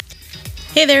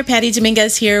Hey there, Patty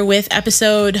Dominguez here with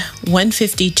episode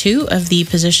 152 of the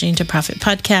Positioning to Profit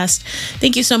podcast.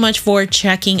 Thank you so much for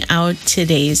checking out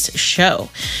today's show.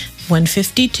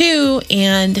 152,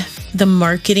 and the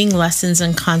marketing lessons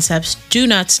and concepts do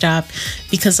not stop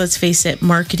because, let's face it,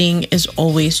 marketing is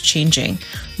always changing.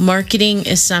 Marketing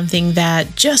is something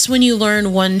that just when you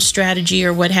learn one strategy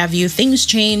or what have you, things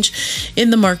change in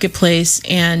the marketplace,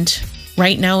 and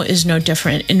right now is no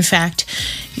different. In fact,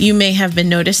 you may have been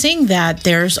noticing that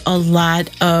there's a lot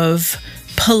of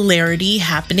polarity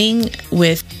happening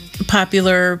with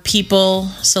popular people,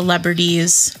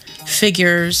 celebrities,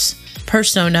 figures,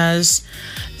 personas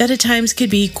that at times could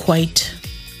be quite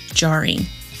jarring,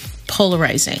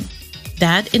 polarizing.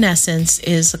 That, in essence,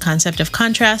 is the concept of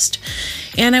contrast,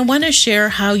 and I want to share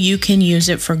how you can use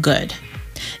it for good.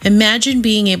 Imagine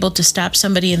being able to stop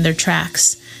somebody in their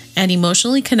tracks and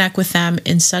emotionally connect with them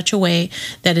in such a way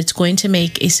that it's going to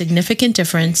make a significant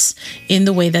difference in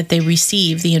the way that they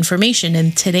receive the information.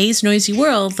 In today's noisy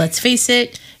world, let's face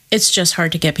it, it's just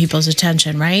hard to get people's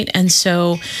attention, right? And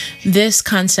so this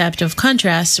concept of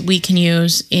contrast we can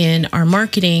use in our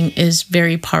marketing is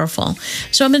very powerful.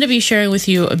 So I'm going to be sharing with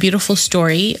you a beautiful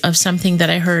story of something that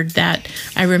I heard that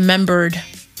I remembered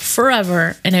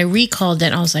forever, and I recalled it,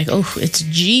 and I was like, oh, it's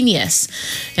genius.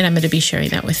 And I'm going to be sharing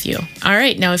that with you. All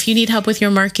right. Now, if you need help with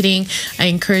your marketing, I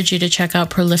encourage you to check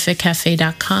out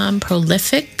prolificcafe.com,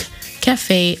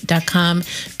 prolificcafe.com,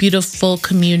 beautiful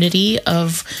community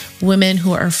of women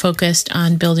who are focused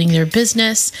on building their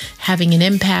business, having an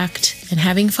impact, and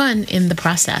having fun in the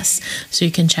process. So you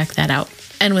can check that out.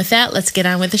 And with that, let's get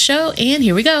on with the show. And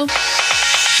here we go.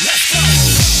 Let's go.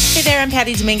 Hey there, I'm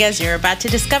Patty Dominguez. You're about to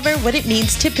discover what it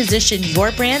means to position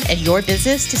your brand and your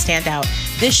business to stand out.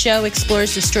 This show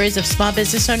explores the stories of small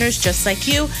business owners just like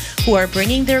you who are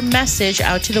bringing their message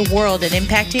out to the world and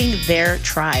impacting their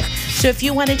tribe. So if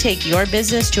you want to take your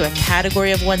business to a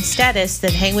category of one status,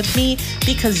 then hang with me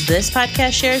because this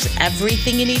podcast shares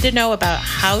everything you need to know about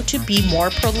how to be more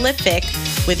prolific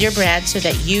with your brand so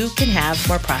that you can have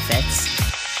more profits.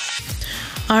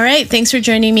 All right, thanks for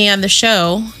joining me on the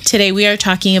show. Today we are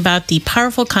talking about the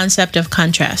powerful concept of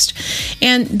contrast.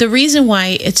 And the reason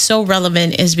why it's so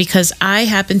relevant is because I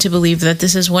happen to believe that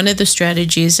this is one of the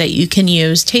strategies that you can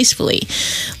use tastefully.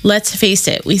 Let's face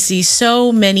it, we see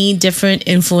so many different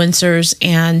influencers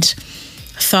and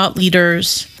thought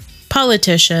leaders,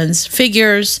 politicians,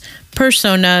 figures,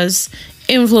 personas,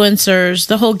 influencers,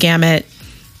 the whole gamut,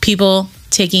 people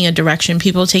taking a direction,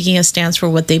 people taking a stance for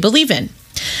what they believe in.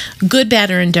 Good, bad,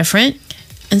 or indifferent.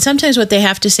 And sometimes what they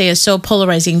have to say is so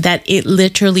polarizing that it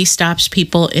literally stops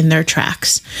people in their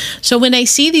tracks. So when I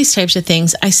see these types of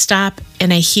things, I stop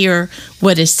and I hear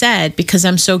what is said because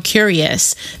I'm so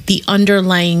curious. The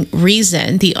underlying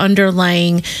reason, the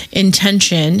underlying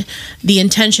intention, the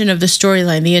intention of the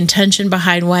storyline, the intention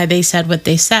behind why they said what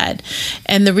they said.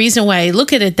 And the reason why I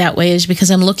look at it that way is because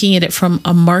I'm looking at it from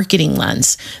a marketing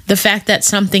lens. The fact that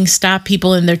something stopped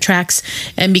people in their tracks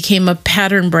and became a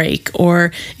pattern break,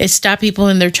 or it stopped people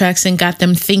in their tracks and got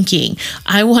them thinking.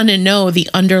 I want to know the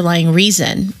underlying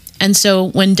reason. And so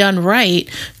when done right,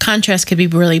 contrast can be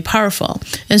really powerful.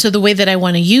 And so the way that I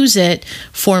want to use it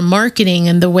for marketing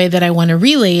and the way that I want to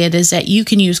relay it is that you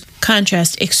can use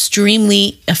contrast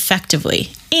extremely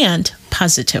effectively and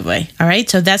positively. All right.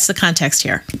 So that's the context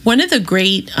here. One of the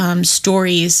great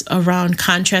stories around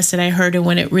contrast that I heard, and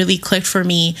when it really clicked for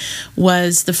me,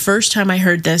 was the first time I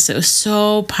heard this. It was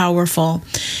so powerful.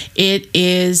 It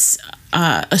is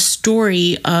a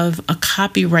story of a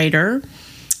copywriter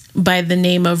by the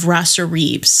name of Rosser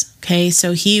Reeves. Okay,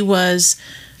 so he was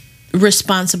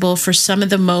responsible for some of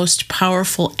the most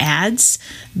powerful ads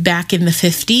back in the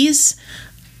 50s,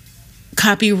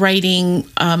 copywriting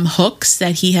hooks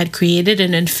that he had created.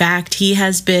 And in fact, he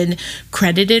has been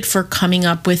credited for coming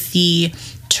up with the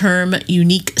term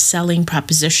unique selling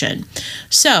proposition.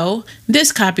 So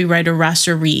this copywriter,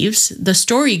 Rosser Reeves, the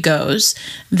story goes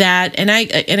that, and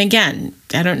again,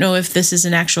 I don't know if this is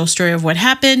an actual story of what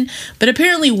happened, but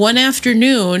apparently one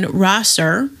afternoon,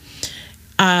 Rosser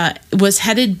was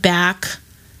headed back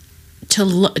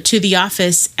to the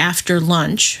office after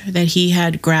lunch that he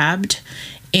had grabbed,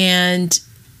 and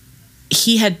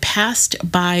he had passed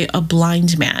by a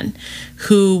blind man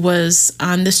who was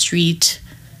on the street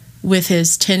with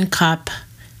his tin cup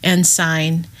and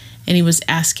sign, and he was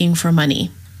asking for money.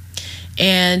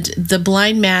 And the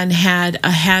blind man had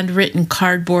a handwritten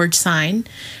cardboard sign,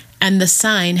 and the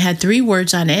sign had 3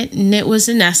 words on it, and it was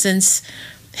in essence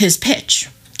his pitch.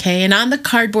 Okay, and on the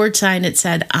cardboard sign it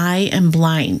said, "I am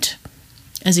blind,"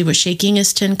 as he was shaking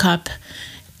his tin cup,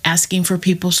 asking for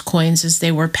people's coins as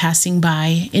they were passing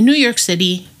by in New York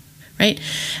City, right?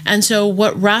 And so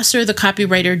what Rosser, the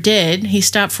copywriter, did, he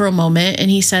stopped for a moment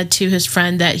and he said to his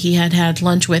friend that he had had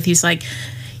lunch with, he's like,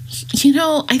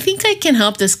 I think I can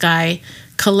help this guy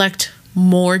collect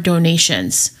more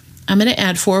donations. I'm going to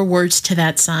add 4 words to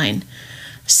that sign.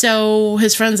 So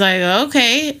his friend's like,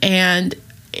 okay. And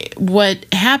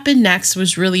what happened next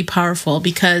was really powerful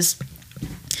because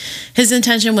his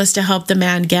intention was to help the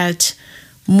man get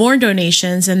more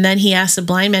donations. And then he asked the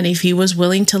blind man if he was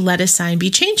willing to let his sign be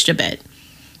changed a bit.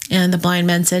 And the blind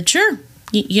man said, sure.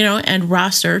 And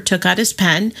Rosser took out his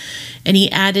pen and he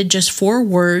added just 4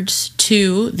 words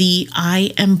to the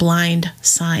I am blind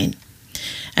sign.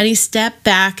 And he stepped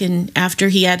back, and after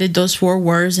he added those 4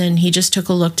 words, and he just took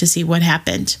a look to see what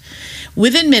happened.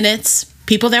 Within minutes,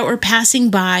 people that were passing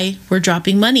by were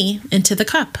dropping money into the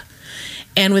cup.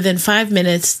 And within 5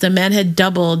 minutes, the man had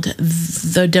doubled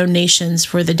the donations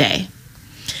for the day.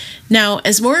 Now,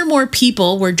 as more and more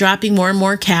people were dropping more and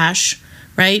more cash,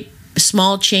 right?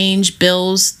 Small change,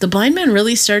 bills, the blind man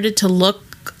really started to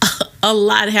look a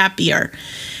lot happier.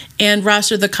 And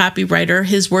Rosser, the copywriter,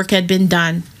 his work had been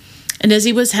done. And as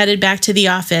he was headed back to the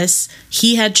office,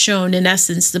 he had shown, in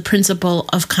essence, the principle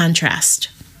of contrast.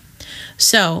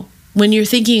 So when you're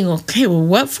thinking, okay, well,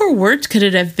 what 4 words could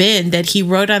it have been that he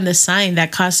wrote on the sign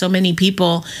that caused so many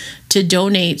people to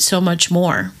donate so much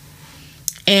more?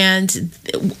 And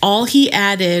all he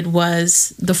added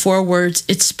was the 4 words,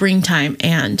 it's springtime,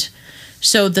 and.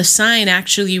 So the sign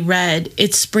actually read,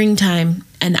 it's springtime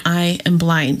and I am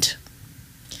blind.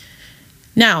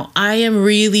 Now, I am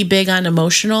really big on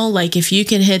emotional. Like if you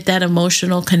can hit that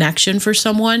emotional connection for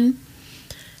someone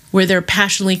where they're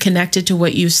passionately connected to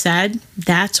what you said,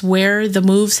 that's where the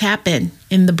moves happen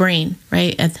in the brain,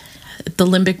 right? At the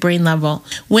limbic brain level.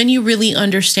 When you really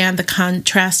understand the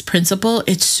contrast principle,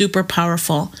 it's super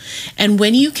powerful. And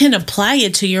when you can apply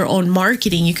it to your own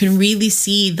marketing, you can really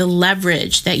see the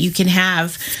leverage that you can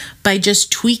have by just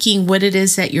tweaking what it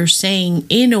is that you're saying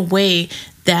in a way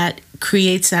that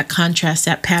creates that contrast,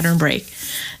 that pattern break.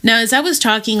 Now, as I was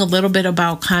talking a little bit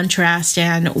about contrast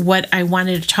and what I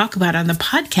wanted to talk about on the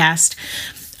podcast,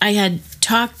 I had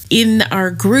talked in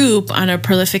our group on our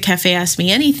Prolific Cafe Ask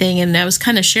Me Anything, and I was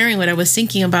kind of sharing what I was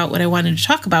thinking about, what I wanted to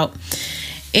talk about.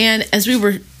 And as we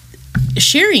were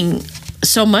sharing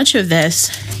so much of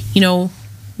this,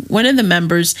 one of the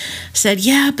members said,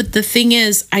 yeah, but the thing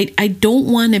is, I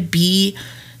don't want to be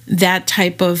that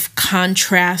type of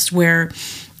contrast where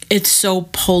it's so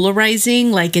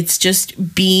polarizing, like it's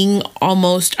just being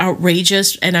almost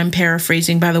outrageous. And I'm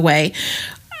paraphrasing, by the way.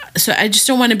 So I just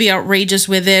don't want to be outrageous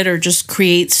with it or just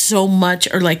create so much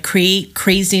or like create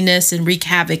craziness and wreak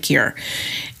havoc here.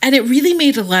 And it really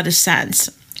made a lot of sense.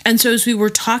 And so as we were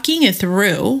talking it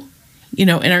through, in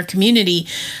our community,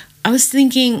 I was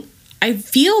thinking, I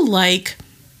feel like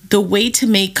the way to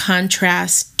make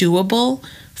contrast doable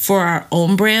for our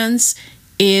own brands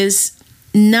is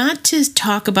not to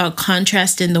talk about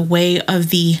contrast in the way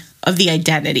of the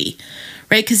identity,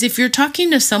 right? Because if you're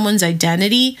talking to someone's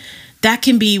identity, that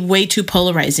can be way too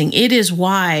polarizing. It is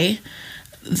why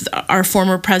our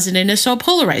former president is so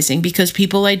polarizing, because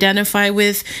people identify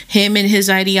with him and his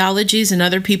ideologies and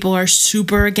other people are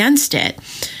super against it.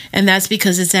 And that's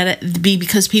because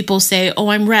because people say, oh,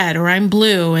 I'm red or I'm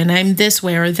blue and I'm this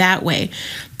way or that way.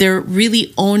 They're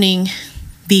really owning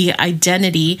the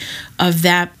identity of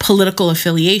that political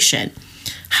affiliation.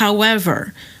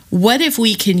 However, what if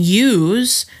we can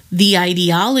use the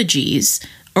ideologies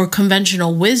or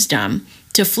conventional wisdom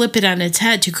to flip it on its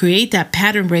head to create that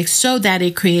pattern break so that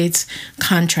it creates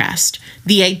contrast,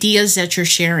 the ideas that you're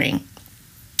sharing?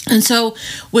 And so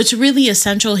what's really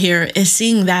essential here is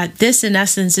seeing that this, in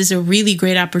essence, is a really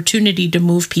great opportunity to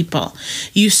move people.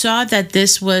 You saw that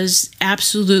this was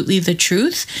absolutely the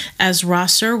truth as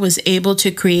Rosser was able to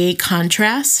create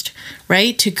contrast,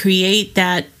 right? To create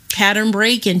that pattern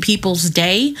break in people's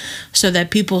day so that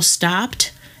people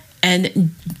stopped and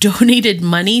donated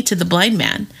money to the blind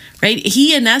man, right?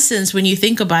 He, in essence, when you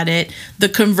think about it, the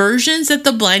conversions that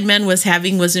the blind man was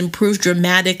having was improved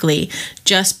dramatically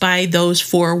just by those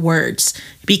 4 words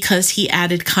because he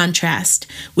added contrast,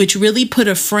 which really put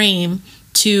a frame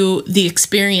to the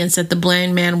experience that the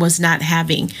blind man was not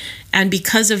having. And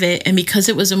because of it, and because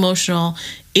it was emotional,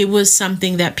 it was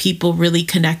something that people really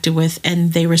connected with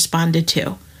and they responded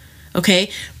to.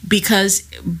 Okay, because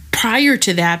prior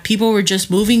to that, people were just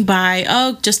moving by,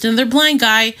 oh, just another blind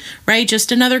guy, right?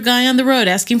 Just another guy on the road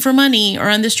asking for money or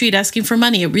on the street asking for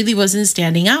money. It really wasn't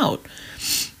standing out.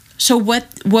 So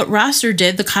what Rosser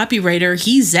did, the copywriter,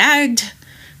 he zagged,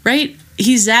 right?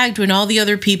 He zagged when all the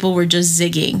other people were just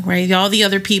zigging, right? All the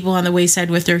other people on the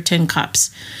wayside with their tin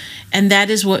cups. And that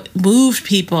is what moved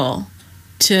people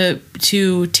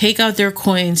to take out their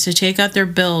coins, to take out their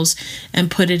bills and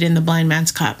put it in the blind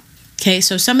man's cup. Okay,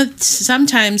 so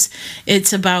sometimes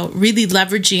it's about really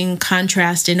leveraging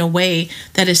contrast in a way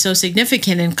that is so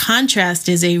significant. And contrast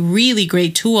is a really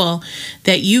great tool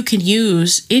that you can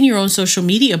use in your own social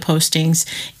media postings,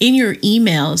 in your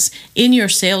emails, in your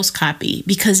sales copy,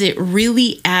 because it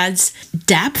really adds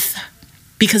depth,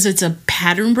 because it's a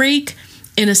pattern break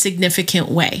in a significant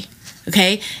way.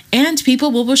 Okay, and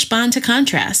people will respond to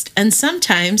contrast. And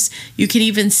sometimes you can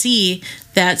even see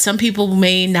that some people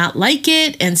may not like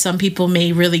it, and some people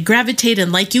may really gravitate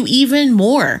and like you even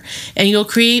more. And you'll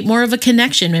create more of a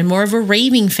connection and more of a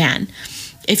raving fan.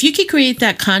 If you can create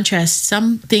that contrast,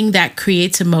 something that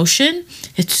creates emotion,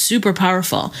 it's super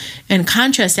powerful. And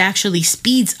contrast actually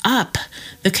speeds up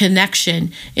the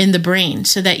connection in the brain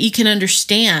so that you can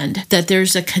understand that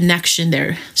there's a connection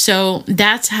there. So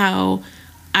that's how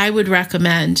I would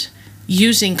recommend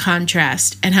using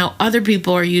contrast, and how other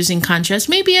people are using contrast,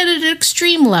 maybe at an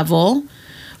extreme level,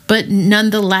 but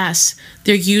nonetheless,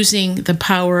 they're using the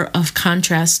power of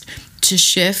contrast to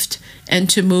shift and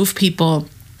to move people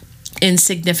in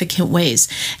significant ways.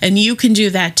 And you can do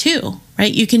that too,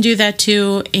 right? You can do that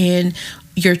too in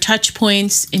your touch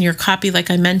points, in your copy, like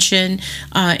I mentioned,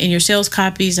 in your sales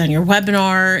copies, on your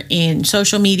webinar, in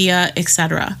social media,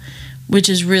 etc., which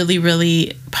is really,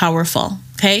 really powerful.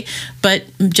 Okay, but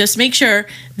just make sure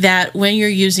that when you're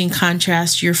using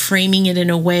contrast, you're framing it in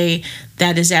a way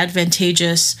that is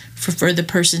advantageous for the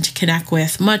person to connect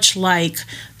with, much like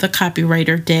the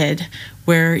copywriter did,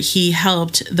 where he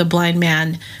helped the blind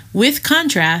man with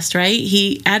contrast, right?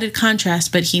 He added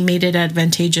contrast, but he made it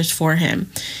advantageous for him.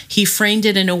 He framed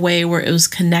it in a way where it was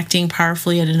connecting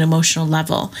powerfully at an emotional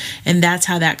level. And that's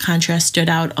how that contrast stood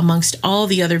out amongst all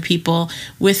the other people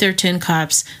with their tin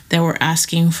cups that were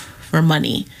asking for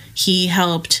money. He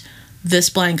helped this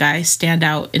blind guy stand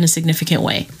out in a significant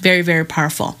way. Very, very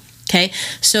powerful. Okay,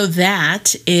 so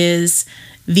that is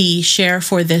the share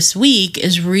for this week,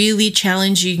 is really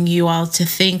challenging you all to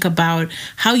think about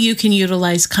how you can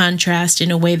utilize contrast in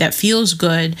a way that feels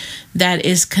good, that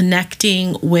is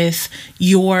connecting with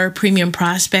your premium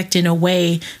prospect in a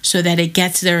way so that it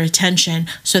gets their attention,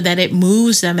 so that it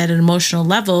moves them at an emotional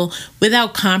level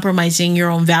without compromising your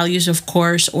own values, of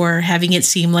course, or having it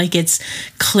seem like it's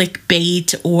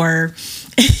clickbait or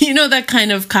that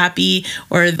kind of copy,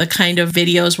 or the kind of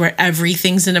videos where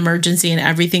everything's an emergency and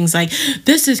everything's like,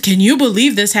 can you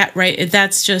believe this right?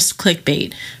 That's just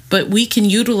clickbait. But we can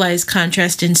utilize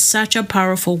contrast in such a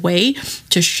powerful way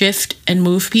to shift and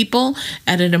move people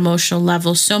at an emotional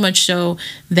level, so much so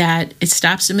that it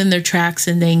stops them in their tracks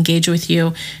and they engage with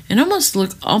you, and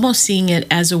almost seeing it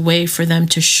as a way for them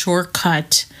to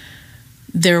shortcut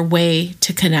their way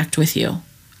to connect with you.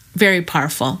 Very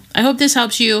powerful. I hope this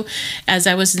helps you, as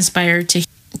I was inspired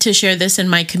to share this in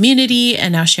my community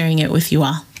and now sharing it with you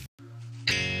all.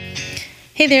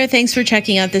 Hey there, thanks for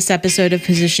checking out this episode of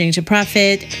Positioning to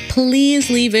Profit. Please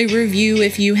leave a review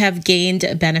if you have gained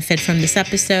a benefit from this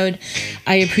episode.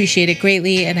 I appreciate it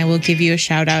greatly, and I will give you a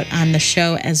shout out on the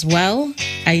show as well.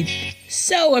 I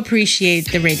so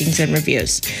appreciate the ratings and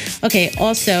reviews. Okay,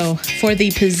 also for the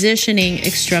positioning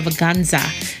extravaganza,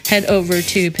 head over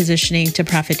to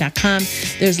positioningtoprofit.com.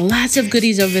 There's lots of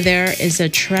goodies over there. Is a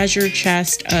treasure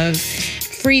chest of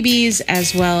freebies,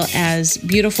 as well as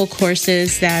beautiful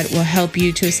courses that will help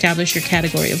you to establish your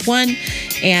category of one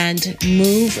and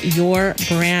move your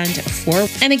brand forward.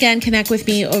 And again, connect with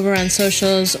me over on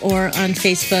socials or on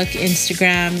Facebook,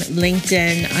 Instagram,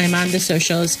 LinkedIn. I'm on the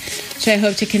socials, so I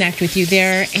hope to connect with you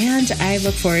there, and I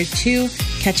look forward to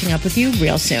catching up with you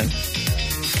real soon.